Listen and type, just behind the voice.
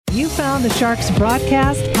You found the Sharks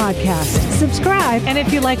Broadcast podcast. Subscribe, and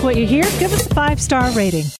if you like what you hear, give us a 5-star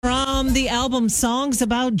rating. From the album Songs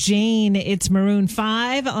About Jane, it's Maroon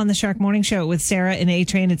 5 on the Shark Morning Show with Sarah and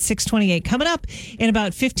A-Train at 6:28. Coming up in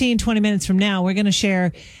about 15, 20 minutes from now, we're going to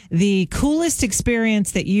share the coolest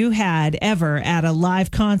experience that you had ever at a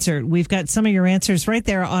live concert. We've got some of your answers right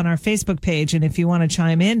there on our Facebook page, and if you want to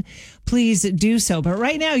chime in, please do so. But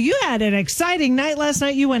right now, you had an exciting night last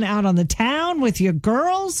night. You went out on the town with your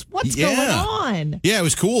girls. What's going on? Yeah, it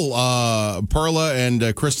was cool. Perla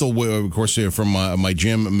and Crystal, of course, from my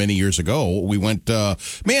gym many years ago. We went,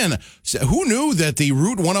 man, who knew that the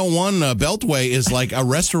Route 101 Beltway is like a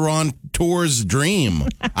restaurateur's dream?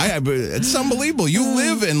 It's unbelievable. You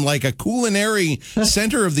live in like a culinary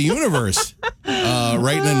center of the universe,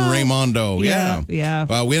 right in Raimondo. Yeah.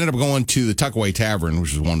 We ended up going to the Tuckaway Tavern,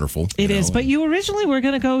 which was wonderful. It is, but you originally were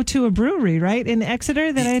going to go to a brewery, right, in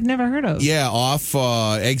Exeter that I had never heard of. Yeah, off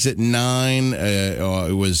exit 9.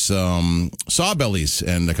 It was Sawbellies,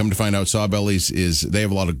 and I come to find out Sawbellies they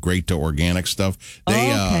have a lot of great organic stuff.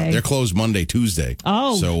 They're closed Monday, Tuesday.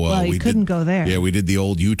 Oh, so well, we couldn't go there. Yeah, we did the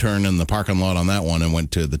old U-turn in the parking lot on that one and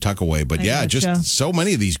went to the Tuckaway. But just so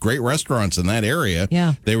many of these great restaurants in that area.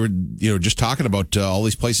 Yeah, they were just talking about all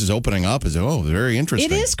these places opening up. Very interesting.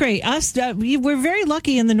 It is great. We're very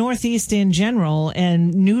lucky in the Northeast in general,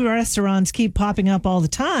 and new restaurants keep popping up all the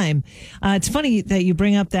time. It's funny that you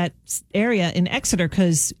bring up that area in Exeter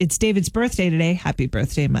because it's David's birthday today. Happy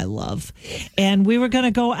birthday, my love. And we were going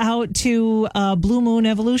to go out to Blue Moon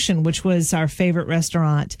Evolution, which was our favorite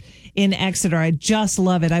restaurant in Exeter. I just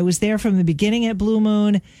love it. I was there from the beginning at Blue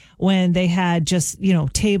Moon when they had just,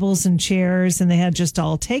 tables and chairs, and they had just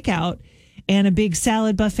all takeout and a big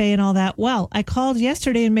salad buffet and all that. Well, I called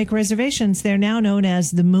yesterday and make reservations. They're now known as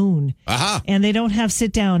the Moon. And they don't have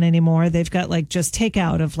sit down anymore. They've got just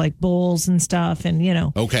takeout of bowls and stuff, and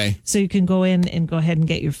Okay. So you can go in and go ahead and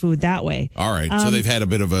get your food that way. All right. So they've had a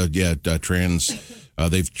bit of a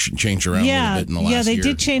they've changed around a little bit in the last year. Yeah, they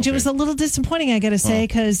did change. Okay. It was a little disappointing, I got to say,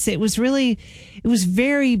 because it was very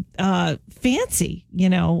fancy,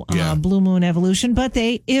 Blue Moon Evolution, but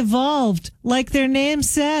they evolved like their name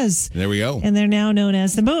says. There we go. And they're now known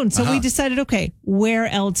as the Moon. So we decided, okay, where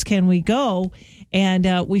else can we go?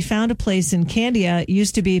 And we found a place in Candia. It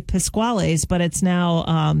used to be Pasquale's, but it's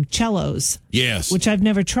now Cello's. Yes. Which I've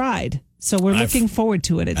never tried. So we're looking forward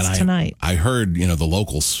to it. It's tonight. I heard, the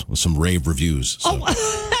locals with some rave reviews. So.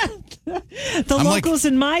 The locals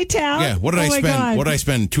in my town. Yeah. What did I spend? God. What did I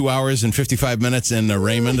spend? 2 hours and 55 minutes in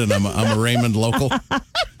Raymond, and I'm a Raymond local.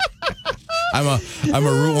 I'm a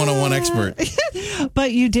Route 101 expert.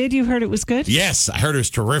 But you heard it was good? Yes, I heard it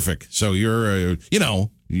was terrific. So you're,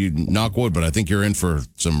 you knock wood, but I think you're in for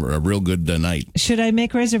a real good night. Should I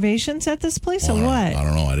make reservations at this place or what? I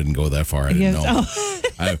don't know. I didn't go that far. I didn't know.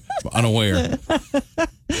 I'm unaware.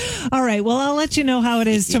 All right. Well, I'll let you know how it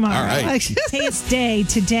is tomorrow. All right. Hey, it's day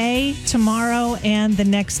today, tomorrow, and the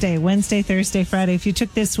next day, Wednesday, Thursday, Friday. If you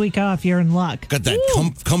took this week off, you're in luck. Got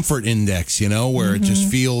that comfort index, where it just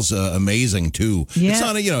feels amazing too. Yeah. It's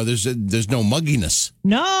not there's no mugginess.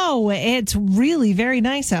 No, it's really very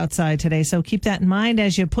nice outside today. So keep that in mind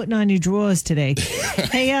as you're putting on your drawers today.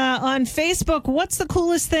 Hey, on Facebook, what's the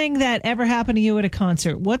coolest thing that ever happened to you at a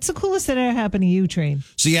concert? What's the coolest that ever happened to you, Train?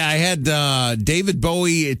 So yeah, I had David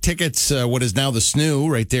Bowie tickets, what is now the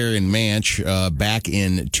SNU right there in Manch, back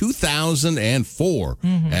in 2004.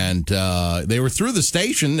 And they were through the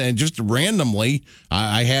station, and just randomly,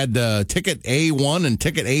 I had ticket A1 and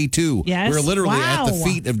ticket A2. Yes. We were literally at the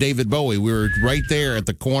feet of David Bowie. We were right there at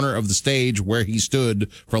the corner of the stage where he stood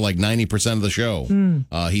for 90% of the show.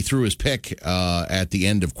 He threw his pick at the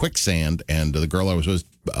end of Quicksand, and the girl I was with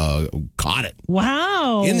caught it.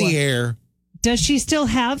 Wow. In the air. Does she still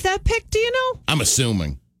have that pick, do you know? I'm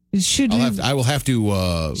assuming. I will have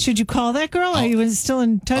to. Should you call that girl? Are you still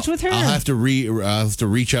in touch with her? I'll have to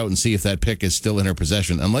reach out and see if that pick is still in her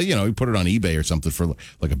possession. Unless you put it on eBay or something for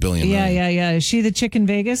 $1 billion. Yeah. Is she the chick in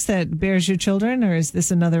Vegas that bears your children, or is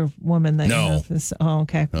this another woman that? No. You know this? Oh,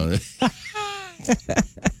 okay. No.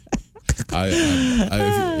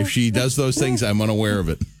 If she does those things, I'm unaware of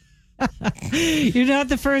it. You're not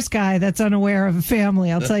the first guy that's unaware of a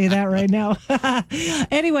family. I'll tell you that right now.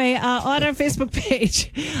 Anyway, on our Facebook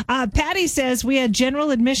page, Patty says we had general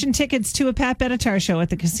admission tickets to a Pat Benatar show at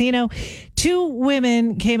the casino. 2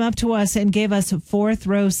 women came up to us and gave us 4th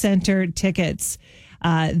row center tickets.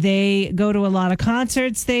 They go to a lot of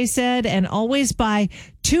concerts, they said, and always buy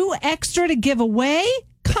 2 extra to give away.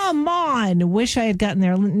 Come on. Wish I had gotten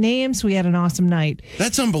their names. We had an awesome night.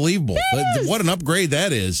 That's unbelievable. Yes. What an upgrade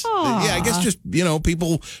that is. Aww. Yeah, I guess just,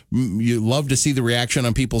 people, you love to see the reaction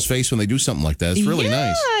on people's face when they do something like that. It's really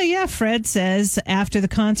nice. Yeah. Fred says after the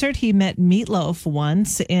concert, he met Meatloaf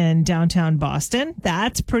once in downtown Boston.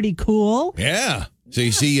 That's pretty cool. Yeah. So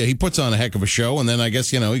you see, he puts on a heck of a show, and then I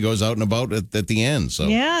guess, he goes out and about at the end. So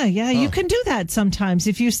Yeah. You can do that sometimes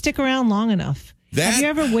if you stick around long enough. Have you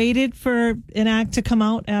ever waited for an act to come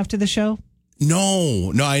out after the show?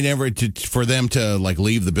 No, I never, for them to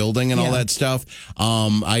leave the building and all that stuff.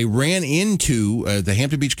 I ran into the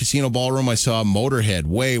Hampton Beach Casino Ballroom. I saw Motorhead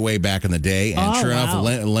way back in the day. And sure enough,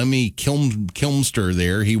 Lemmy Kilmister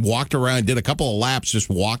there, he walked around, did a couple of laps, just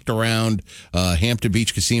walked around Hampton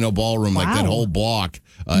Beach Casino Ballroom, that whole block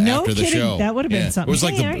after the show. That would have been something. It was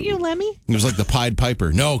aren't you Lemmy? It was like the Pied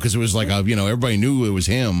Piper. No, because it was everybody knew it was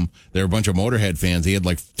him. There were a bunch of Motorhead fans. He had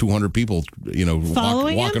 200 people,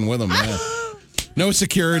 walking with him. Yeah. No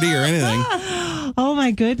security or anything. Oh,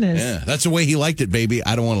 my goodness. Yeah, that's the way he liked it, baby.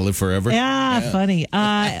 I don't want to live forever. Yeah. Funny.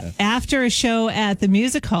 After a show at the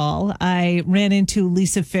music hall, I ran into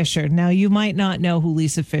Lisa Fisher. Now, you might not know who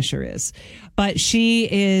Lisa Fisher is, but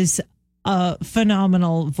she is a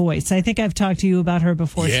phenomenal voice. I think I've talked to you about her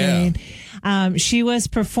before, Shane. She was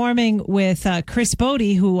performing with Chris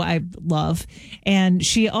Bodie, who I love, and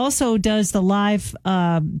she also does the live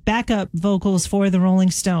backup vocals for the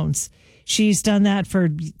Rolling Stones. She's done that for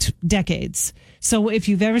decades. So if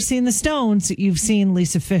you've ever seen the Stones, you've seen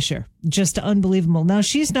Lisa Fisher. Just unbelievable. Now,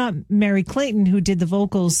 she's not Mary Clayton, who did the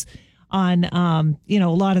vocals on, a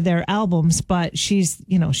lot of their albums, but she's,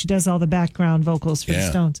 she does all the background vocals for the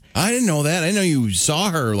Stones. I didn't know that. I know you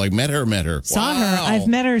saw her, met her. Saw her. I've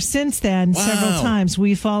met her since then several times.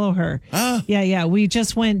 We follow her. Yeah. We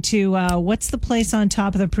just went to, what's the place on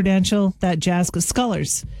top of the Prudential? That jazz,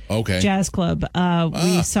 Scullers. Okay. Jazz Club.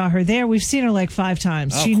 We saw her there. We've seen her 5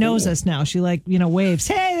 times. She knows us now. She waves.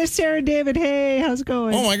 Hey, there's Sarah David. Hey, how's it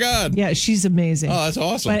going? Oh my God. Yeah, she's amazing. Oh, that's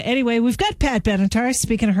awesome. But anyway, we've got Pat Benatar.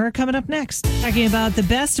 Speaking of her, coming up next. Talking about the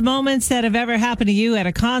best moments that have ever happened to you at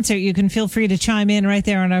a concert. You can feel free to chime in right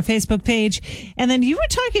there on our Facebook page. And then you were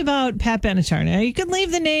talking about Pat Benatar. Now, you can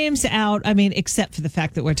leave the names out. I mean, except for the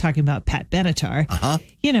fact that we're talking about Pat Benatar.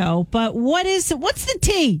 But what's the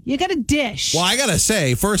tea? You got a dish. Well, I got to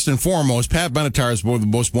say, first and foremost, Pat Benatar is one of the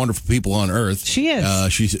most wonderful people on earth. She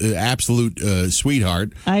is. She's an absolute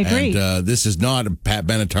sweetheart. I agree. And this is not Pat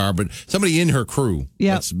Benatar, but somebody in her crew.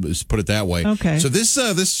 Yeah. Let's put it that way. Okay. So this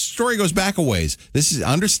story goes back a ways.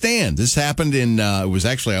 Understand, this happened in, it was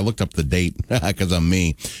actually, I looked up the date because I'm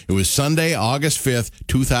me. It was Sunday, August 5th,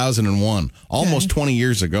 2001. Almost 20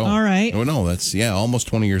 years ago. All right. Oh, no, that's, almost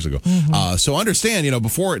 20 years ago. So understand,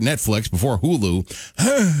 before Netflix, before Hulu,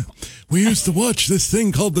 we used to watch this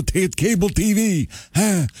thing called the cable TV.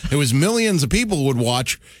 It was millions of people would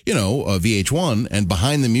watch, VH1 and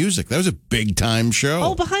Behind the Music. That was a big time show.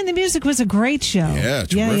 Oh, Behind the Music was a great show. Yeah,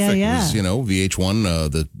 terrific. Yeah. It was,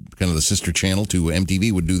 VH1, the kind of the sister channel to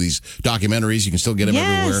MTV, would do these documentaries. You can still get them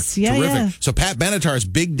everywhere. Yeah, terrific. Yeah. So Pat Benatar's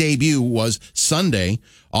big debut was Sunday,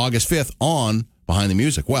 August 5th on Behind the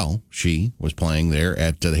Music. Well, she was playing there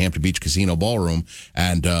at the Hampton Beach Casino Ballroom,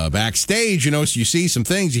 and backstage, so you see some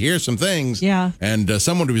things, you hear some things. Yeah. And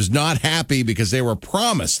someone was not happy because they were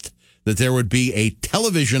promised that there would be a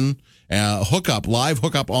television live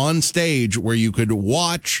hookup on stage where you could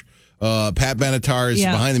watch Pat Benatar's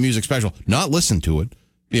Behind the Music special, not listen to it,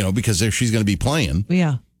 because she's going to be playing.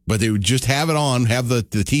 Yeah. But they would just have it on, have the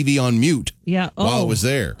TV on mute while it was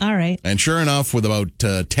there. All right. And sure enough, with about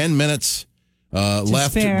 10 minutes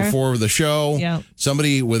left before the show,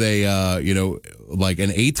 somebody with a, like an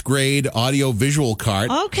 8th grade audio visual card.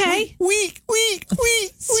 Okay. Weak.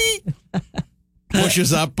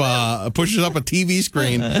 Pushes up a TV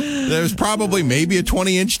screen. There's probably maybe a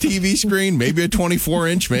 20-inch TV screen, maybe a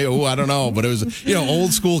 24-inch. I don't know. But it was,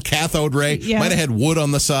 old school cathode ray. Yeah. Might have had wood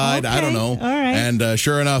on the side. Okay. I don't know. All right. And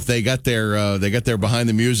sure enough, they got their Behind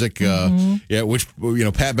the Music. Which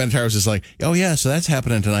Pat Benatar was just like, oh yeah, so that's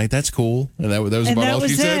happening tonight. That's cool. And that was about all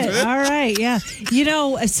she said. All right. Yeah.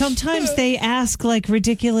 Sometimes they ask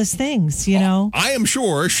ridiculous things. I am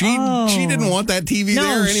sure she didn't want that TV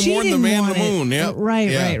there any more than the Man in the Moon. Yeah.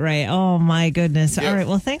 Right. Oh my goodness. All right.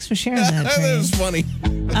 Well, thanks for sharing that. That was funny.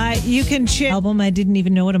 You can share album. I didn't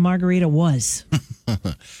even know what a margarita was.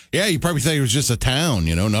 Yeah, you probably think it was just a town,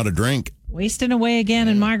 not a drink. Wasting away again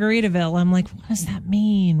in Margaritaville. I'm like, what does that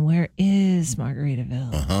mean? Where is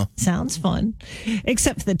Margaritaville? Sounds fun.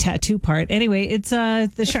 Except for the tattoo part. Anyway, it's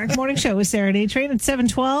the Shark Morning Show with Sarah and A-Train at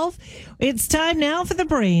 7:12. It's time now for the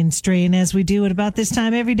Brain Strain, as we do at about this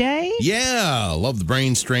time every day. Yeah, love the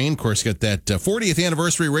Brain Strain. Of course, got that 40th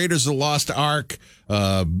anniversary Raiders of the Lost Ark,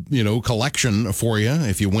 collection for you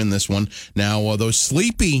if you win this one. Now, those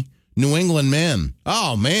sleepy New England men.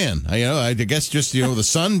 Oh, man. I guess just, the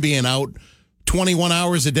sun being out 21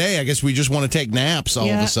 hours a day, I guess we just want to take naps all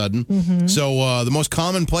of a sudden. Mm-hmm. So the most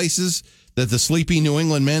common places that the sleepy New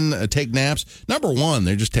England men take naps, number one,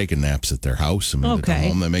 they're just taking naps at their house. I mean, at their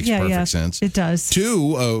home. That makes perfect sense. It does.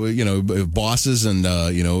 Two, bosses and,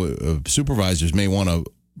 supervisors may want to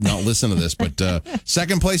not listen to this, but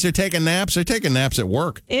second place they're taking naps at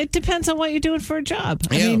work. It depends on what you're doing for a job.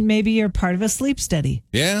 I mean, maybe you're part of a sleep study.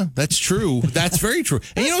 Yeah, that's true. That's very true.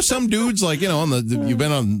 And some dudes you've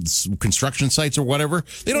been on construction sites or whatever,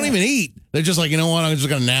 they don't even eat. They're just like, I'm just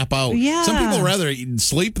going to nap out. Yeah. Some people rather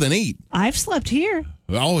sleep than eat. I've slept here.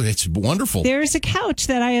 Oh, it's wonderful. There's a couch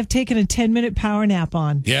that I have taken a 10-minute power nap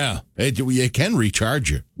on. Yeah, it can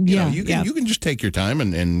recharge you. You can just take your time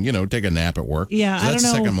and take a nap at work. Yeah, so that's I don't know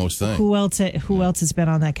the second most thing. Who else has been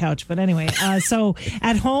on that couch? But anyway, so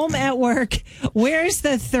at home, at work, where's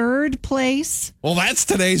the third place? Well, that's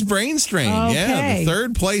today's Brain Strain. Okay. Yeah, the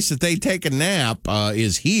third place that they take a nap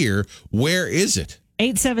is here. Where is it?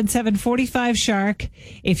 877-45-SHARK.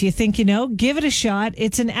 If you think you know, give it a shot.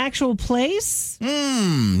 It's an actual place.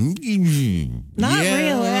 Not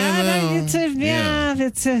really.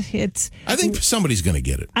 I think somebody's going to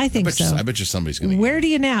get it. I think so. I bet you somebody's going to get it. Where do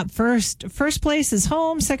you nap? First place is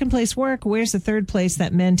home. Second place, work. Where's the third place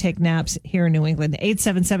that men take naps here in New England?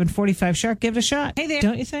 877-45-SHARK. Give it a shot. Hey there.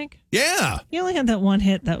 Don't you think? Yeah. You only had that one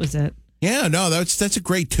hit. That was it. Yeah, no, that's a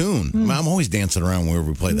great tune. I'm always dancing around wherever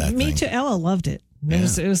we play that thing. Me too. Ella loved it.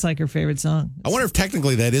 It was like her favorite song. I wonder if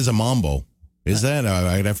technically that is a mambo. Is that?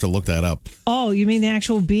 I'd have to look that up. Oh, you mean the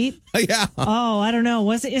actual beat? Yeah. Oh, I don't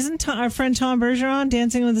know. Isn't our friend Tom Bergeron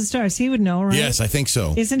Dancing with the Stars? He would know, right? Yes, I think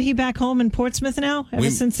so. Isn't he back home in Portsmouth now?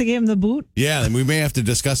 Since they gave him the boot? Yeah, and we may have to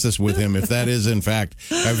discuss this with him if that is in fact.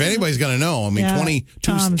 If anybody's going to know. I mean,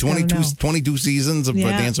 22 seasons of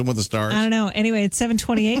Dancing with the Stars. I don't know. Anyway, it's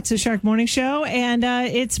 7:28. It's a Shark Morning Show, and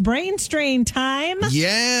it's Brain Strain time.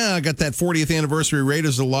 Yeah, I got that 40th anniversary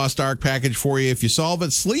Raiders of the Lost Ark package for you. If you solve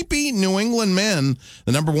it, sleepy New England men.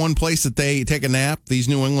 The number one place that they take a nap, these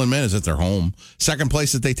New England men, is at their home. Second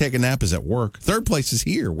place that they take a nap is at work. Third place is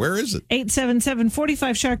here. Where is it?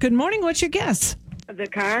 877-45-SHARK. Good morning. What's your guess? The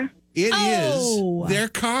car? It is their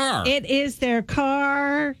car. It is their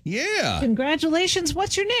car. Yeah. Congratulations.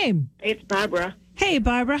 What's your name? It's Barbara. Hey,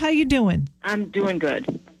 Barbara. How you doing? I'm doing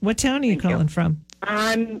good. What town are you calling from?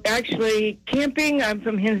 I'm actually camping. I'm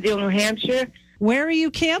from Hinsdale, New Hampshire. Where are you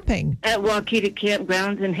camping? At Waukeeta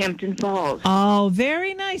Campgrounds in Hampton Falls. Oh,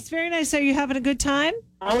 very nice. Very nice. Are you having a good time?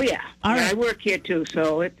 Oh, yeah. All right. I work here, too,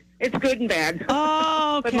 so it's good and bad.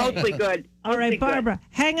 Oh, okay. But mostly good. All right, Barbara.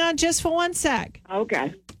 Hang on just for 1 sec.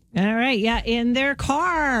 Okay. All right. Yeah, in their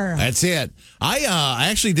car. That's it. I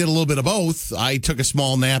actually did a little bit of both. I took a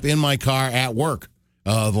small nap in my car at work.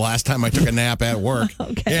 The last time I took a nap at work.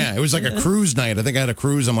 Okay. Yeah, it was like a cruise night. I think I had a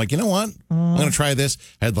cruise. I'm like, you know what? I'm going to try this.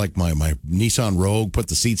 I had like my Nissan Rogue, put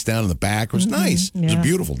the seats down in the back. It was nice. It was a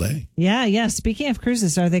beautiful day. Yeah. Speaking of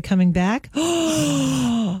cruises, are they coming back?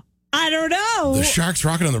 I don't know. The Sharks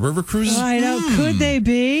rocking on the river cruises? I know. Could they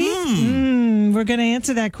be? We're going to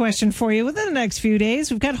answer that question for you within the next few days.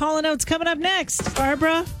 We've got Hall & Oates coming up next.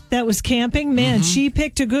 Barbara, that was camping. Man, she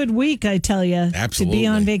picked a good week, I tell you. Absolutely. To be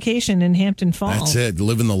on vacation in Hampton Falls. That's it.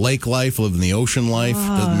 Living the lake life, living the ocean life.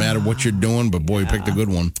 Doesn't matter what you're doing, but boy, you picked a good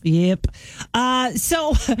one. Yep.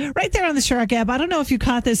 So right there on the Shark app, I don't know if you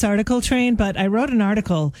caught this article, Train, but I wrote an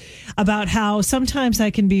article about how sometimes I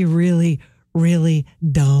can be really, really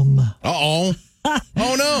dumb. Uh-oh.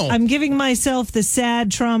 Oh, no. I'm giving myself the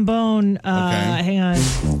sad trombone. Hang on.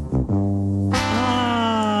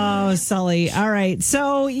 Oh, Sully. All right.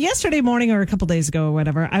 So yesterday morning or a couple days ago or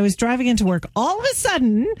whatever, I was driving into work. All of a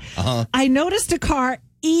sudden, I noticed a car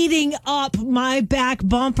eating up my back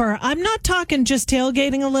bumper. I'm not talking just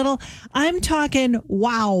tailgating a little. I'm talking,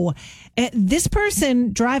 wow. This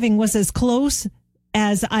person driving was as close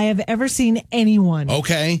as I have ever seen anyone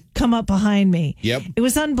come up behind me. Yep. It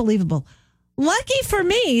was unbelievable. Lucky for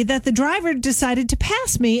me that the driver decided to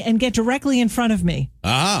pass me and get directly in front of me.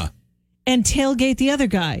 And tailgate the other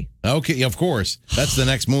guy. Okay, of course. That's the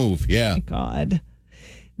next move. Yeah. Oh my God.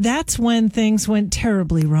 That's when things went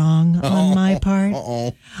terribly wrong on my part.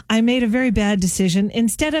 Uh-oh. I made a very bad decision.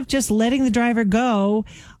 Instead of just letting the driver go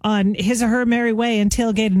on his or her merry way and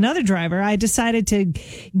tailgate another driver, I decided to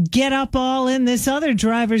get up all in this other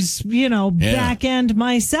driver's, back end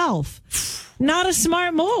myself. Not a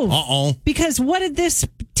smart move. Uh-oh. Because what did this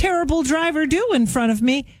terrible driver do in front of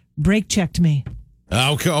me? Brake checked me.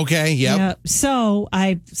 Okay, yep. Yeah, so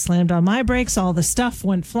I slammed on my brakes. All the stuff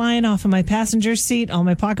went flying off of my passenger seat, all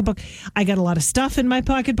my pocketbook. I got a lot of stuff in my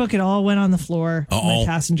pocketbook. It all went on the floor on my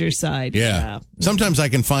passenger side. Yeah. Sometimes I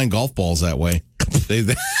can find golf balls that way.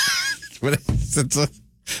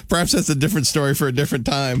 Perhaps that's a different story for a different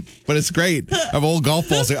time, but it's great. I have old golf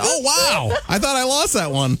balls. Oh, wow. I thought I lost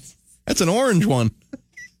that one. That's an orange one.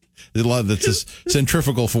 That's a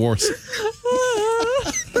centrifugal force.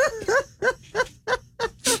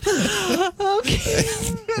 Okay.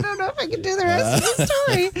 I don't know if I can do the rest of the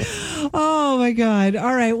story. Oh, my God.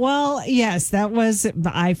 All right. Well, yes,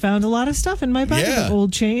 I found a lot of stuff in my pocket. Yeah.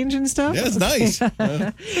 Old change and stuff. Yeah, it's nice.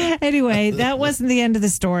 Anyway, that wasn't the end of the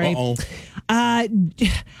story. Uh-oh. I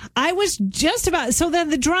was just about. So then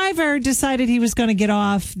the driver decided he was going to get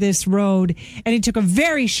off this road, and he took a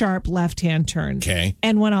very sharp left-hand turn. Okay.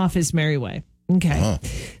 And went off his merry way. Okay. Uh-huh.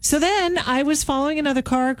 So then I was following another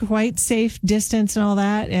car, quite safe distance and all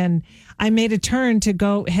that, and I made a turn to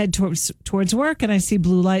go head towards work, and I see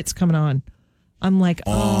blue lights coming on. I'm like,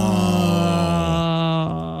 okay.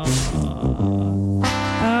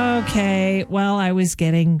 Well, I was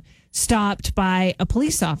getting stopped by a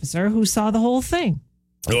police officer who saw the whole thing.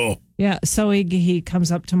 Oh. Yeah, so he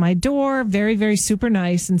comes up to my door, very, very super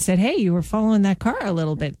nice, and said, "Hey, you were following that car a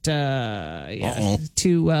little bit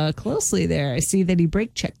too closely there. I see that he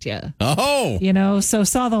brake checked you." Oh. So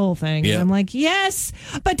saw the whole thing. Yeah. And I'm like, "Yes,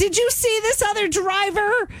 but did you see this other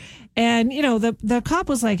driver?" And, the cop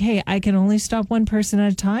was like, "Hey, I can only stop one person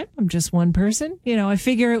at a time. I'm just one person." I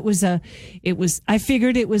figure it was a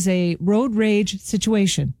road rage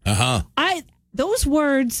situation. Uh-huh. Those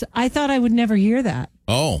words, I thought I would never hear that.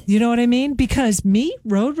 Oh. You know what I mean? Because me,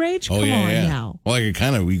 road rage? Come on now. Well, you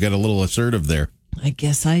got a little assertive there. I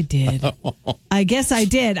guess I did.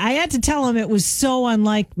 I had to tell him it was so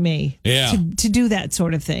unlike me to do that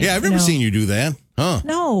sort of thing. Yeah, I've never seen you do that. Huh?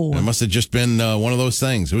 No. It must have just been one of those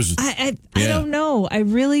things. It was. I don't know. I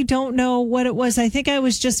really don't know what it was. I think I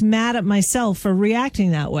was just mad at myself for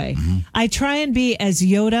reacting that way. Mm-hmm. I try and be as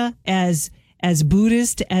Yoda, as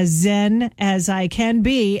Buddhist, as Zen as I can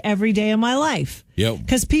be every day of my life. Yep.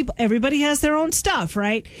 Because everybody has their own stuff,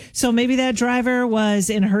 right? So maybe that driver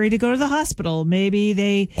was in a hurry to go to the hospital. Maybe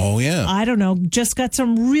they, I don't know, just got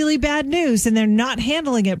some really bad news and they're not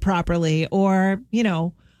handling it properly. Or,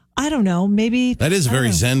 I don't know, maybe. That is a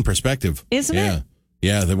very Zen perspective. Isn't it?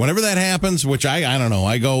 Yeah, whenever that happens, which I don't know,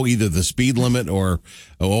 I go either the speed limit or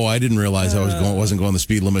I didn't realize wasn't going the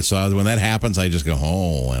speed limit. So when that happens, I just go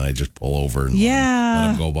and I just pull over and let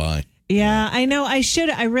them go by. Yeah, I know. I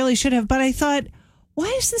really should have, but I thought, why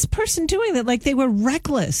is this person doing that? Like they were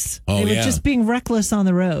reckless. They were just being reckless on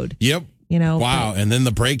the road. Yep. Wow. And then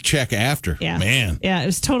the brake check after. Yeah. Man. Yeah, it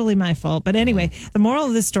was totally my fault. But anyway, the moral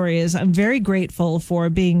of this story is I'm very grateful for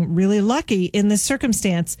being really lucky in this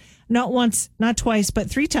circumstance. Not once, not twice, but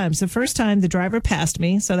 3 times. The first time, the driver passed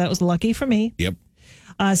me, so that was lucky for me. Yep.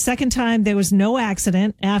 Second time, there was no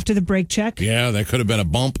accident after the brake check. Yeah, that could have been a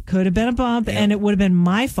bump. And it would have been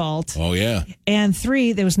my fault. Oh, yeah. And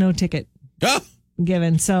 3, there was no ticket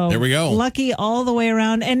given. So there we go. Lucky all the way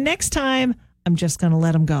around. And next time, I'm just going to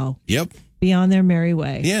let them go. Yep. Be on their merry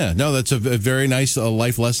way. Yeah. No, that's a very nice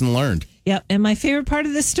life lesson learned. Yep. And my favorite part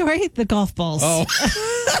of this story, the golf balls. Oh.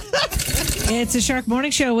 It's a Shark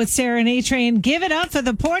Morning Show with Sarah and A-Train. Give it up for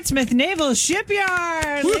the Portsmouth Naval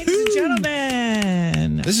Shipyard, ladies and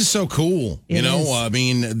gentlemen. This is so cool. It is. I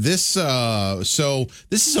mean, this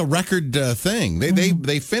is a record thing.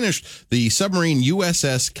 They finished the submarine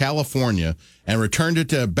USS California and returned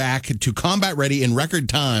it back to combat ready in record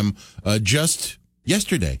time just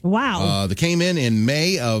yesterday. Wow. They came in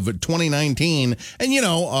May of 2019. And,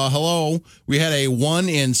 hello, we had a 1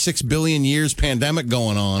 in 6 billion years pandemic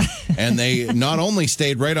going on. And they not only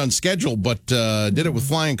stayed right on schedule, but did it with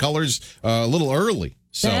flying colors a little early.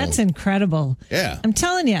 So that's incredible. Yeah. I'm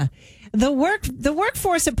telling you. The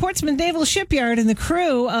workforce at Portsmouth Naval Shipyard and the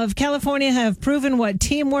crew of California have proven what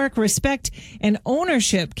teamwork, respect, and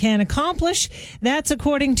ownership can accomplish. That's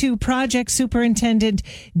according to Project Superintendent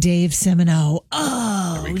Dave Semino.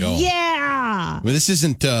 Oh, there we go. Yeah. Well, this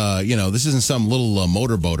isn't some little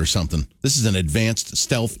motorboat or something. This is an advanced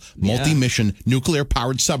stealth, multi-mission,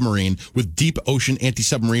 nuclear-powered submarine with deep ocean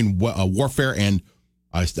anti-submarine warfare and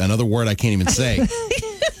another word I can't even say.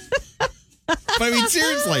 I mean,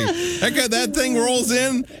 seriously, that thing rolls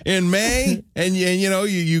in May, and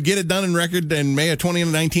you get it done in May of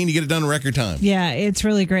 2019. You get it done in record time. Yeah, it's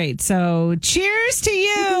really great. So, cheers to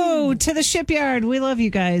you, to the shipyard. We love you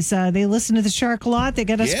guys. They listen to the Shark a lot. They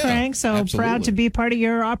get us cranked. So absolutely. Proud to be part of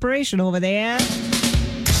your operation over there.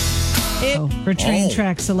 For train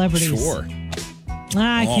track celebrities. Sure.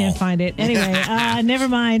 I can't find it. Anyway, never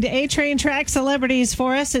mind. A-Train track celebrities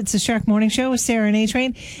for us. It's a Shark Morning Show with Sarah and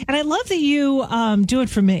A-Train. And I love that you do it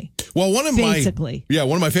for me. Well, one of basically.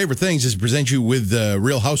 my favorite things is to present you with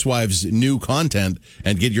Real Housewives new content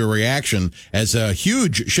and get your reaction as a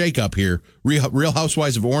huge shakeup here. Real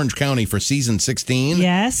Housewives of Orange County for season 16.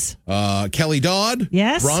 Yes. Kelly Dodd.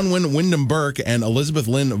 Yes. Bronwyn Wyndham Burke and Elizabeth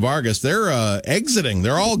Lynn Vargas. They're exiting.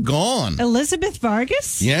 They're all gone. Elizabeth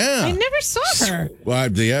Vargas? Yeah. I never saw her.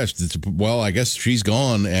 Well, I guess she's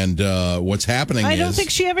gone. And what's happening I don't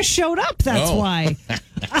think she ever showed up. That's why.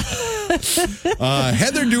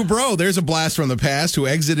 Heather Dubrow, there's a blast from the past, who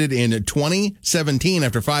exited in 2017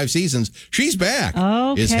 after 5 seasons. She's back.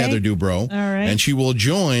 Okay. Is Heather Dubrow. All right. And she will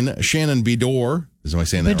join Shannon Bedore. Am I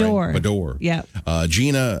saying that right? Bedore. Yeah.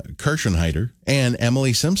 Gina Kirschenheiter and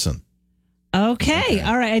Emily Simpson. Okay.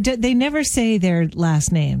 All right. They never say their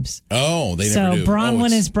last names. Oh, they never do. So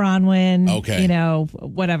Bronwyn is Bronwyn. Okay.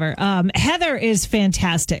 Whatever. Heather is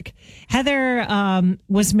fantastic. Heather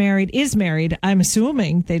is married. I'm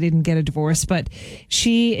assuming they didn't get a divorce, but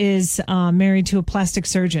she is married to a plastic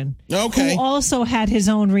surgeon. Okay. Who also had his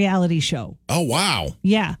own reality show. Oh, wow.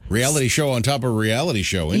 Yeah. Reality show on top of reality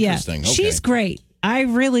show. Interesting. Yeah. Okay. She's great. I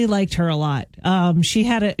really liked her a lot. She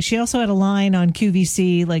also had a line on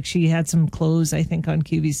QVC, like she had some clothes, I think, on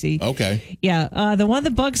QVC. Okay. Yeah. The one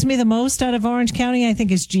that bugs me the most out of Orange County, I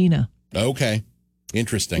think, is Gina. Okay.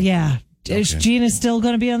 Interesting. Yeah. Is Gina still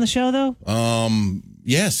going to be on the show, though?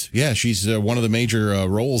 Yes. Yeah. She's one of the major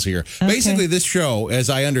roles here. Okay. Basically, this show,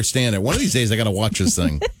 as I understand it, one of these days I got to watch this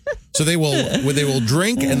thing. So they will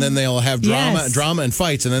drink, and then they'll have drama and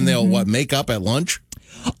fights, and then they'll make up at lunch.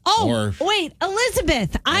 Oh, wait,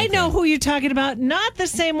 Elizabeth. I know who you're talking about. Not the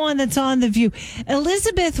same one that's on The View.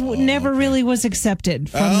 Elizabeth never really was accepted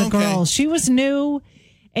from the girls. She was new,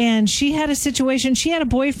 and she had a situation. She had a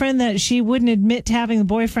boyfriend that she wouldn't admit to having a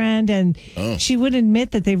boyfriend, and she wouldn't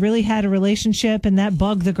admit that they really had a relationship, and that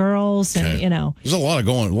bugged the girls. And there's a lot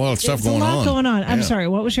of stuff going on. I'm sorry.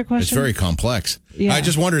 What was your question? It's very complex. Yeah. I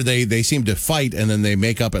just wonder, they seem to fight, and then they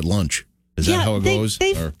make up at lunch. Is that how it goes?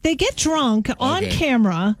 They get drunk on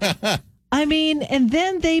camera. I mean, and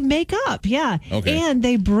then they make up. Yeah. Okay. And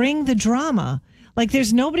they bring the drama. Like,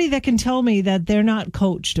 there's nobody that can tell me that they're not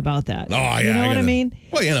coached about that. Oh, yeah. You know what I mean?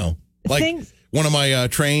 Well, one of my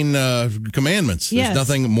train commandments. There's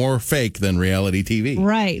nothing more fake than reality TV.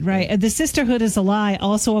 Right. The sisterhood is a lie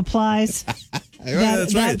also applies.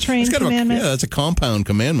 That's right. That train commandment. That's a compound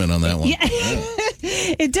commandment on that one. Yeah.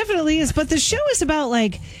 It definitely is. But the show is about,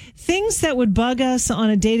 like, things that would bug us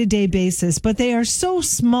on a day-to-day basis, but they are so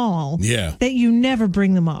small that you never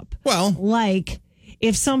bring them up. Well, like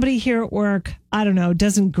if somebody here at work, I don't know,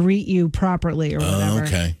 doesn't greet you properly or whatever.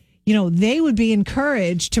 Okay. They would be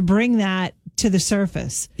encouraged to bring that to the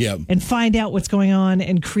surface. And find out what's going on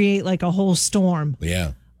and create like a whole storm.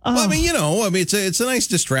 Yeah. Well, I mean, it's a nice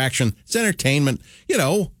distraction. It's entertainment.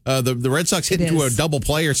 The Red Sox hit into a double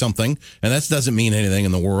play or something, and that doesn't mean anything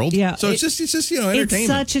in the world. Yeah. So it's just entertainment. It's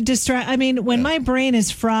such a distraction. I mean, when my brain is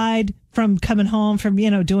fried from coming home from,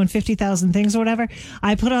 doing 50,000 things or whatever,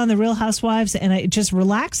 I put on the Real Housewives, and it just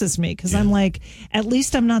relaxes me because I'm like, at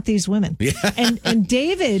least I'm not these women. Yeah. And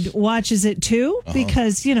David watches it too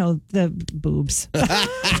because, the boobs.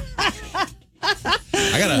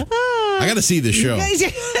 I gotta see this show.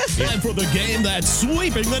 And for the game that's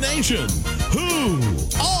sweeping the nation, who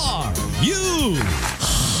are you?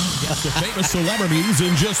 Guess the famous celebrities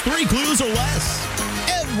in just 3 clues or less.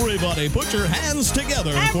 Everybody put your hands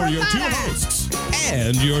together for your 2 hosts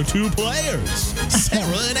and your 2 players,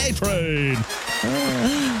 Sarah and A-Train.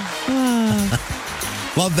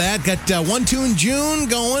 Love that. Got One Tune June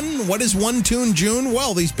going. What is One Tune June?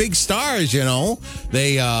 Well, these big stars,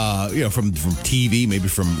 they, from TV, maybe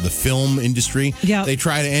from the film industry, they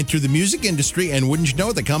try to enter the music industry, and wouldn't you know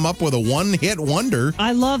it, they come up with a one-hit wonder.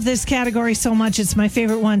 I love this category so much. It's my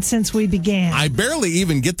favorite one since we began. I barely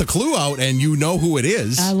even get the clue out, and you know who it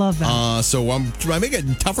is. I love that. So I make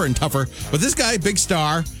it tougher and tougher. But this guy, big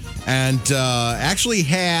star, and actually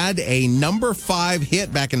had a number 5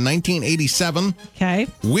 hit back in 1987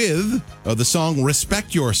 with the song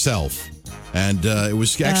Respect Yourself. And it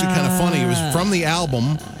was actually kind of funny. It was from the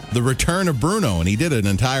album The Return of Bruno, and he did an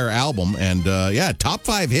entire album, and top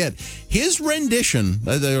 5 hit. His rendition,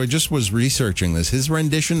 I just was researching this, his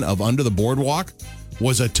rendition of Under the Boardwalk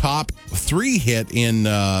was a top 3 hit in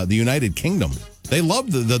the United Kingdom. They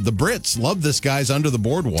loved, the Brits loved this guy's Under the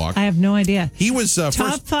Boardwalk. I have no idea. He was top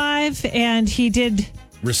first, 5, and he did...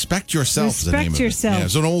 Respect Yourself is the name Respect of it. Yourself. Yeah,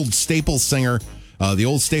 it's an old Staple Singer, the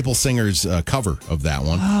old Staple Singers cover of that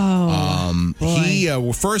one. Boy.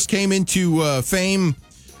 He first came into fame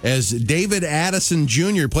as David Addison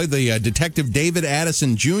Jr., played the Detective David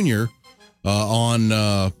Addison Jr. On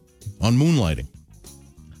Moonlighting.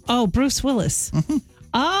 Oh, Bruce Willis. Mm-hmm.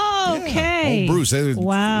 Oh, okay. Oh, Bruce.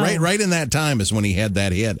 Wow. Right in that time is when he had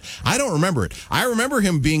that hit. I don't remember it. I remember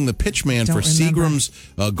him being the pitchman for Don't remember.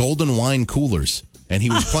 Seagram's Golden Wine Coolers. And he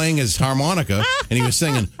was playing his harmonica, and he was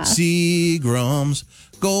singing, Seagram's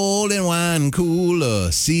Golden Wine Cooler,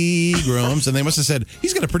 Seagram's. And they must have said,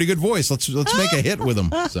 he's got a pretty good voice. Let's make a hit with him.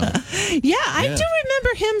 So, Yeah, I do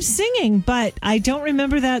remember him singing, but I don't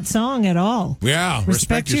remember that song at all. yeah,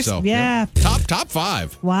 respect yourself. Yeah. Top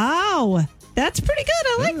 5. Wow. That's pretty good.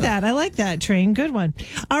 I like that. I like that, Train. Good one.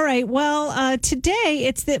 All right. Well, today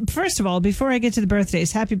it's first of all, before I get to the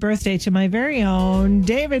birthdays, happy birthday to my very own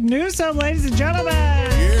David Newsom, ladies and gentlemen.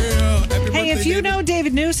 Yeah. Happy Hey, birthday, if you David. know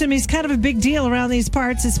David Newsom, he's kind of a big deal around these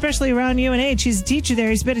parts, especially around UNH. He's a teacher there.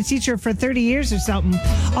 He's been a teacher for 30 years or something.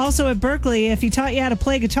 Also at Berkeley, if he taught you how to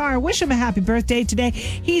play guitar, wish him a happy birthday today.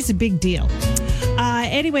 He's a big deal.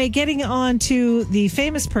 Anyway, getting on to the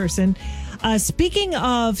famous person. Speaking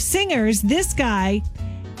of singers, this guy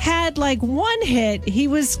had like one hit. He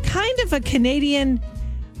was kind of a Canadian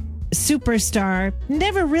superstar.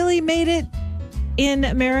 Never really made it in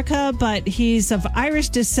America, but he's of Irish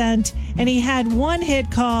descent, and he had one hit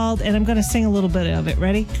called, and I'm going to sing a little bit of it.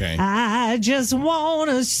 Ready? Okay. I just want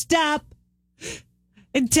to stop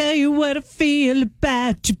and tell you what I feel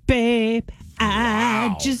about you, babe.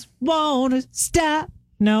 I just want to stop.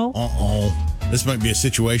 No? This might be a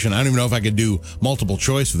situation. I don't even know if I could do multiple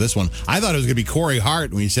choice for this one. I thought it was going to be Corey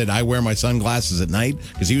Hart when he said, I wear my sunglasses at night,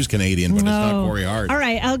 because he was Canadian, but it's not Corey Hart. All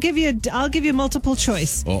right, I'll give you multiple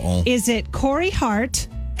choice. Is it Corey Hart,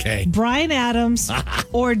 Okay. Brian Adams,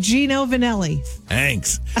 or Gino Vanelli?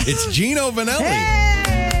 Thanks. It's Gino Vanelli.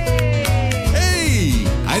 Hey!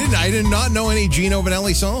 I did not know any Gino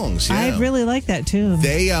Vanelli songs. Yeah. I really like that too.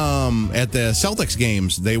 They at the Celtics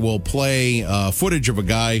games, they will play footage of a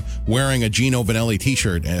guy wearing a Gino Vanelli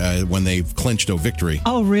T-shirt when they've clinched a victory.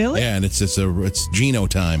 Oh, really? Yeah, and it's Gino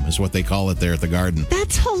time is what they call it there at the Garden.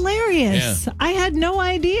 That's hilarious. Yeah. I had no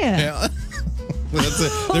idea. Yeah.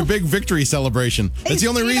 That's their big victory celebration. That's It's the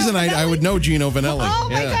only Gino reason I would know Gino Vanelli. Oh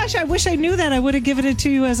my gosh, I wish I knew that. I would have given it to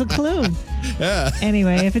you as a clue. Yeah.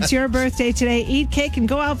 Anyway, if it's your birthday today, eat cake and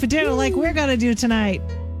go out for dinner like we're going to do tonight.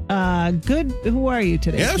 Good. Who are you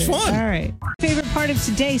today? Yeah, it's Train? fun. All right. Favorite part of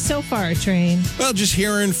today so far, Train? Well, just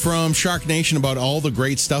hearing from Shark Nation about all the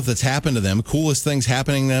great stuff that's happened to them, coolest things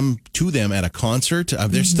happening to them at a concert.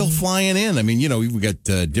 They're still flying in. I mean, we've got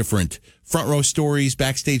different front row stories,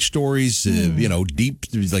 backstage stories, deep,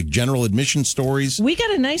 like general admission stories. We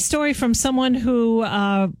got a nice story from someone who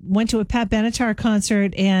went to a Pat Benatar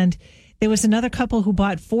concert, and there was another couple who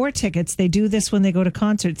bought 4 tickets. They do this when they go to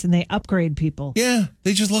concerts, and they upgrade people. Yeah,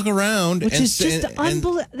 they just look around. Which is just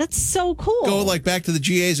unbelievable. That's so cool. Go like back to the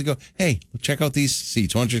GAs and go, hey, check out these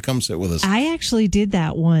seats. Why don't you come sit with us? I actually did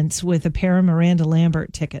that once with a pair of Miranda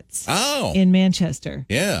Lambert tickets. Oh. In Manchester.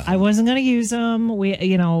 Yeah. I wasn't going to use them.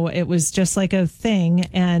 It was just like a thing.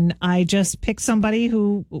 And I just picked somebody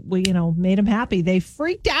who, made them happy. They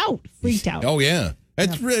freaked out. Oh, yeah.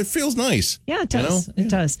 It feels nice. Yeah, it does. It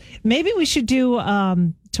does. Maybe we should do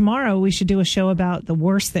tomorrow. We should do a show about the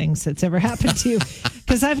worst things that's ever happened to you,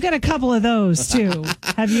 because I've got a couple of those too.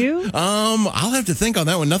 Have you? I'll have to think on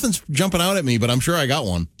that one. Nothing's jumping out at me, but I'm sure I got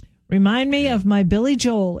one. Remind me of my Billy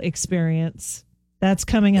Joel experience. That's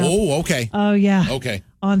coming up. Oh, okay. Oh, yeah. Okay.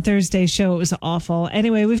 On Thursday's show, it was awful.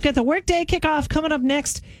 Anyway, we've got the Workday kickoff coming up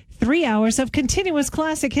next. 3 hours of continuous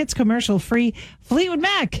classic hits, commercial free. Fleetwood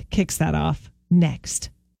Mac kicks that off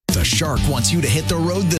next. The Shark wants you to hit the road this